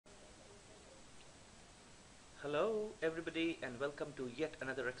Hello everybody and welcome to yet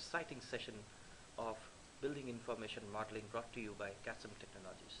another exciting session of Building Information Modeling brought to you by CASM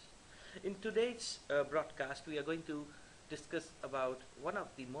Technologies. In today's broadcast we are going to discuss about one of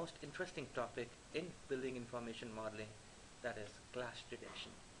the most interesting topic in Building Information Modeling, that is clash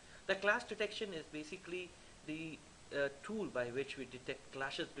detection. The clash detection is basically the tool by which we detect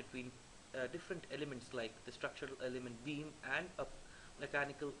clashes between different elements like the structural element beam and a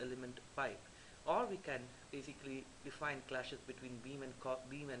mechanical element pipe, or we can basically define clashes between beam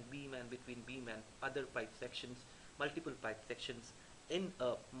and beam and between beam and other pipe sections, multiple pipe sections in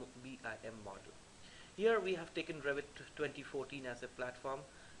a BIM model. Here we have taken Revit 2014 as a platform,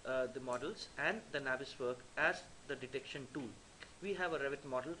 the models, and the Navisworks as the detection tool. We have a Revit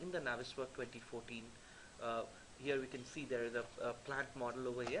model in the Navisworks 2014. Here we can see there is a plant model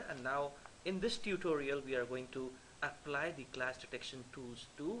over here, and now in this tutorial we are going to apply the clash detection tools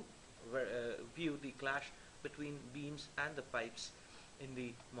to view the clash between beams and the pipes in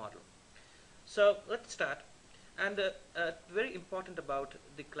the model. So let's start. And very important about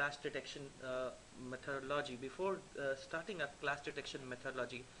the clash detection methodology. Before starting a clash detection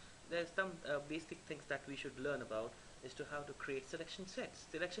methodology, there's some basic things that we should learn about is to how to create selection sets.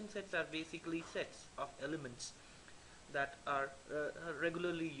 Selection sets are basically sets of elements that are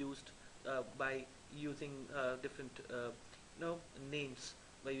regularly used by using different names,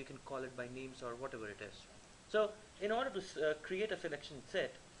 where you can call it by names or whatever it is. So in order to create a selection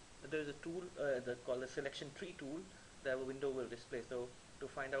set, there is a tool called the selection tree tool that a window will display. So to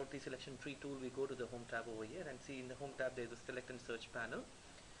find out the selection tree tool, we go to the home tab over here and see in the home tab there is a select and search panel,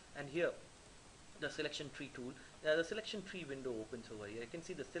 and here the selection tree tool, the selection tree window opens over here. You can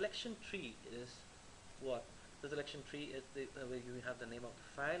see the selection tree is what? The selection tree is where you have the name of the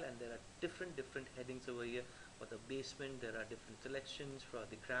file, and there are different headings over here. For the basement there are different selections, for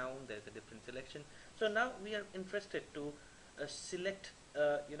the ground there's a different selection. So now we are interested to select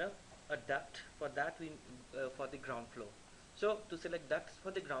a duct. For that we for the ground floor. So to select ducts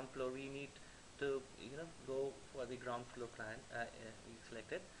for the ground floor, we need to go for the ground floor plan. We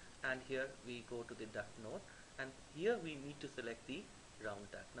select it, and here we go to the duct node, and here we need to select the round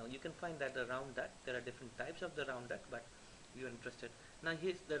duct. Now you can find that the round duct, there are different types of the round duct, but we are interested. Now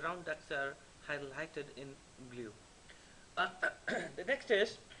here's the round ducts are highlighted in blue. The next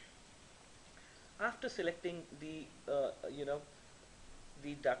is, after selecting the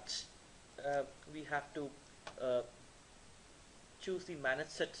the ducts, we have to choose the manage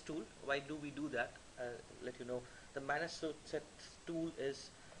sets tool. Why do we do that? Let you know. The manage sets tool is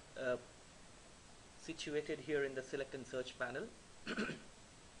situated here in the select and search panel.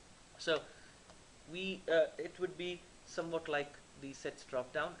 So we it would be somewhat like the sets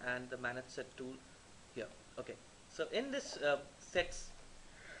drop down and the manage set tool here. Okay, so in this sets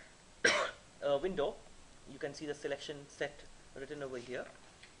window, you can see the selection set written over here.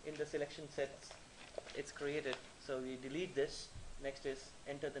 In the selection sets, it's created. So we delete this. Next is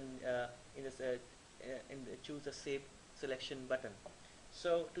enter the choose a save selection button.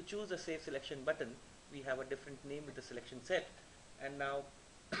 So to choose a save selection button, we have a different name with the selection set, and now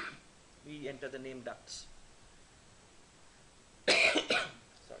we enter the name ducts.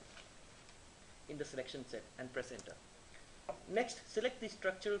 Sorry, in the selection set and press enter. Next, select the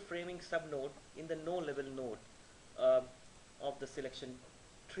structural framing subnode in the no level node of the selection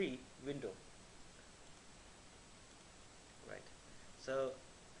tree window. Right. So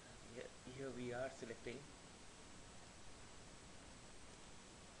here we are selecting.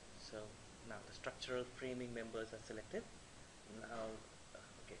 So now the structural framing members are selected. Now,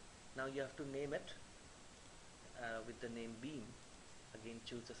 okay. Now you have to name it with the name beam. Again,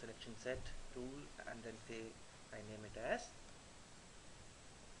 choose the selection set tool and then say I name it as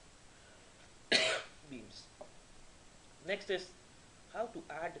beams. Next is how to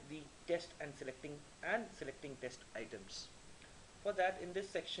add the test and selecting test items. For that, in this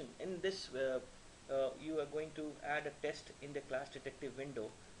section, you are going to add a test in the clash detective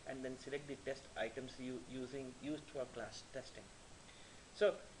window, and then select the test items used for clash testing.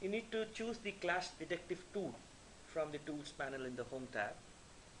 So you need to choose the clash detective tool from the tools panel in the home tab.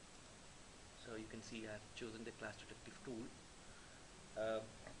 So you can see I have chosen the clash detective tool.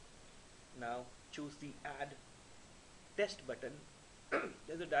 Now choose the add test button.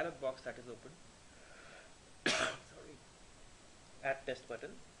 There's a dialog box that is open. Sorry. Add test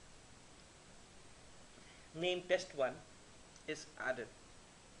button. Name test 1 is added.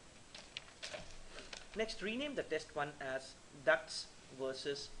 Next, rename the test 1 as ducts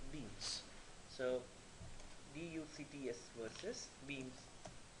versus beams. So DUCTS versus beams.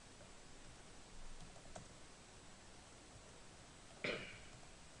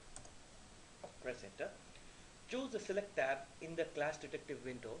 Press enter. choose the select tab in the class detective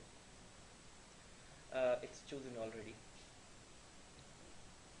window. It's chosen already.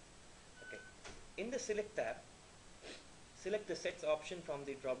 Okay. In the select tab, select the sets option from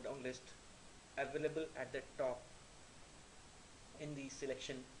the drop down list available at the top in the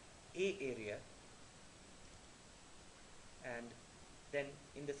selection A area, and then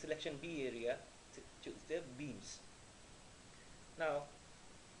in the selection B area choose the beams. Now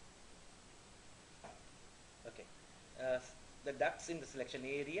okay, the ducts in the selection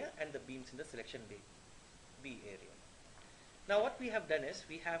A area and the beams in the selection B area. Now what we have done is,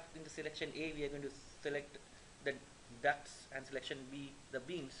 we have in the selection A we are going to select the ducts, and selection B the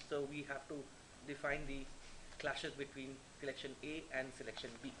beams, so we have to define the clashes between selection A and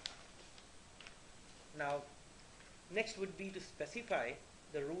selection B. Now next would be to specify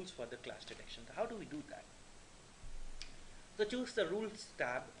the rules for the clash detection. How do we do that? So choose the rules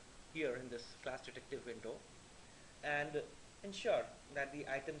tab here in this clash detective window and ensure that the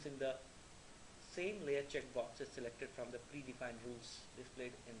items in the same layer checkbox is selected from the predefined rules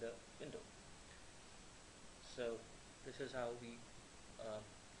displayed in the window. So this is how we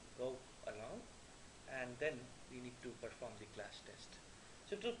go along, and then we need to perform the clash test.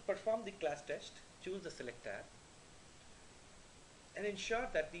 So to perform the clash test, choose the select tab and ensure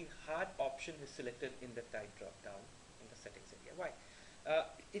that the hard option is selected in the type drop down in the settings area. Why?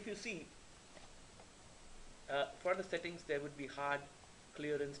 If you see, for the settings there would be hard,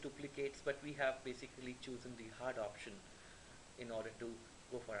 clearance, duplicates, but we have basically chosen the hard option in order to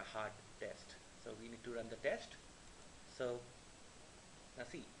go for a hard test. So we need to run the test. So now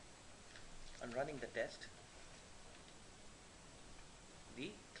see, on running the test, the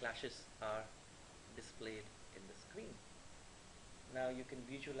clashes are displayed in the screen. Now you can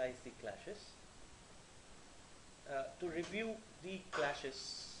visualize the clashes. To review the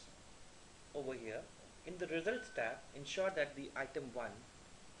clashes over here, in the results tab, ensure that the item 1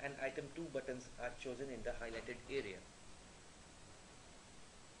 and item 2 buttons are chosen in the highlighted area.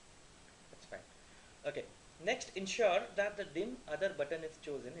 That's fine. Okay. Next, ensure that the dim other button is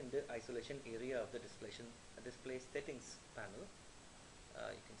chosen in the isolation area of the display settings panel.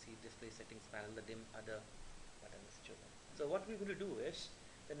 You can see display settings panel, the dim other button is chosen. So what we're going to do is,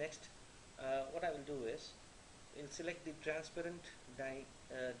 the next, what I will do is, we'll select the transparent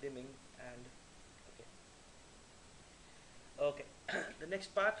dimming and okay. The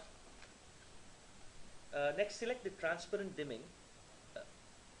next part, next select the transparent dimming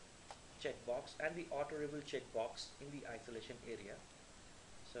checkbox and the auto reveal checkbox in the isolation area.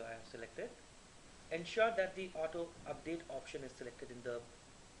 So I have selected. Ensure that the auto update option is selected in the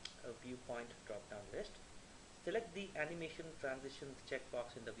viewpoint drop down list. Select the animation transitions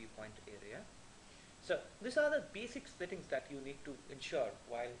checkbox in the viewpoint area. So these are the basic settings that you need to ensure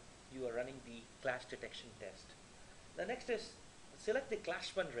while you are running the clash detection test. The next is select the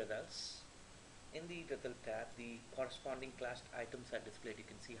clash 1 results. In the result tab, the corresponding clashed items are displayed. You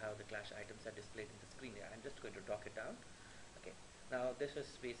can see how the clash items are displayed in the screen here. I'm just going to drop it down. Okay. Now this is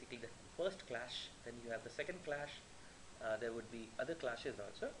basically the first clash. Then you have the second clash. There would be other clashes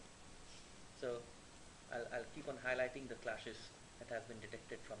also. So I'll keep on highlighting the clashes that have been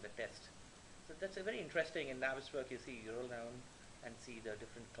detected from the test. So that's a very interesting. In Navisworks, you see, you roll down and see the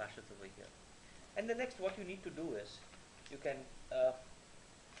different clashes over here. And the next, what you need to do is, you can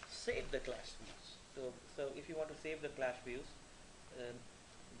save the clash views. So if you want to save the clash views,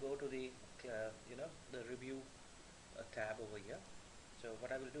 go to the the review tab over here. So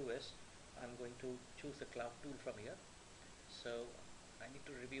what I will do is, I'm going to choose the cloud tool from here. So I need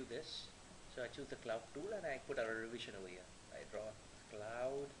to review this. So I choose the cloud tool and I put a revision over here. I draw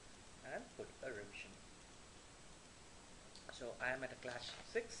cloud and put a revision. So I am at a clash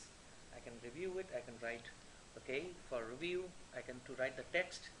 6. I can review it. I can write, okay, for review, I can to write the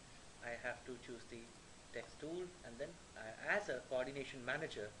text. I have to choose the text tool, and then as a coordination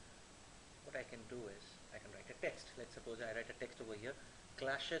manager, what I can do is I can write a text. Let's suppose I write a text over here,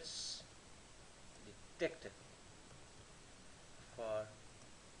 clashes detected for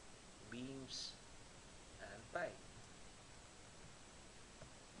beams and pipe.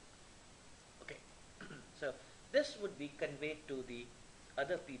 Okay. So this would be conveyed to the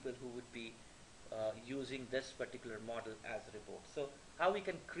other people who would be using this particular model as a report. So how we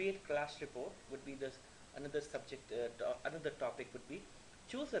can create clash report would be this. Another subject, another topic would be,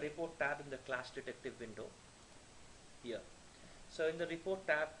 choose a report tab in the clash detective window here. So in the report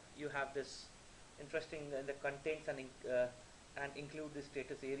tab, you have this interesting the contents and include the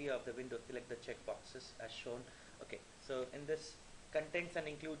status area of the window. Select the checkboxes as shown. Okay. So in this contents and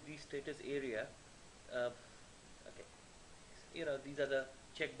include the status area. Okay. These are the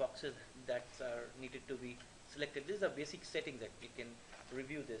checkboxes that are needed to be selected. These are basic settings that you can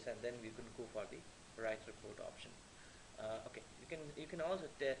review this, and then we can go for the write report option. Okay, you can also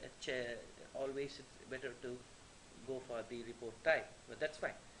always it's better to go for the report type, but that's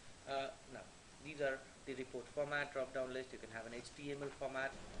fine. Now these are the report format drop down list. You can have an HTML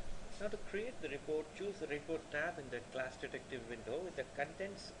format. Now to create the report, choose the report tab in the class detective window with the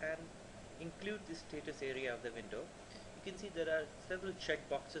contents and include the status area of the window. You can see there are several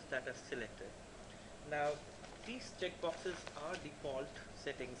checkboxes that are selected. Now these checkboxes are default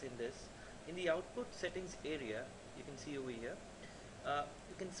settings in this. In the output settings area, you can see over here,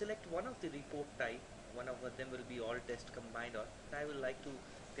 you can select one of the report type. One of them will be all test combined, or I will like to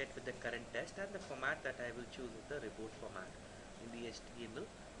get with the current test, and the format that I will choose is the report format in the HTML.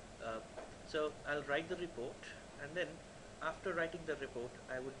 So I'll write the report, and then after writing the report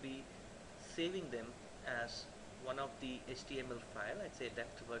I would be saving them as one of the HTML file. I'd say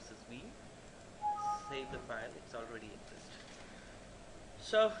depth versus v. Save the file, it's already exists.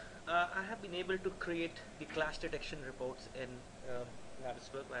 So I have been able to create the clash detection reports in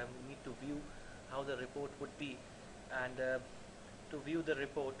Navisworks. I need to view how the report would be, and to view the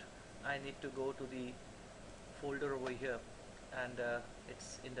report I need to go to the folder over here, and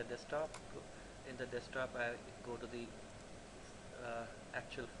it's in the desktop. In the desktop I go to the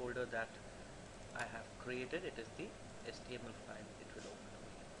actual folder that I have created. It is the HTML file. It will open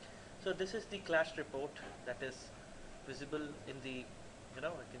over here. So this is the clash report that is visible in the,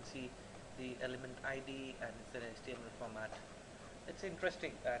 I can see the element ID, and it's an HTML format. It's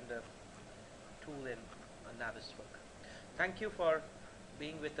interesting and tool in Navisworks. Thank you for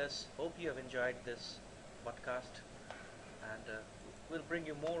being with us. Hope you have enjoyed this podcast, and we'll bring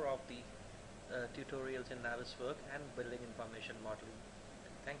you more of the tutorials in Navisworks and building information modeling.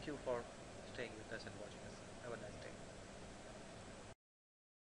 Thank you for staying with us and watching us. Have a nice day.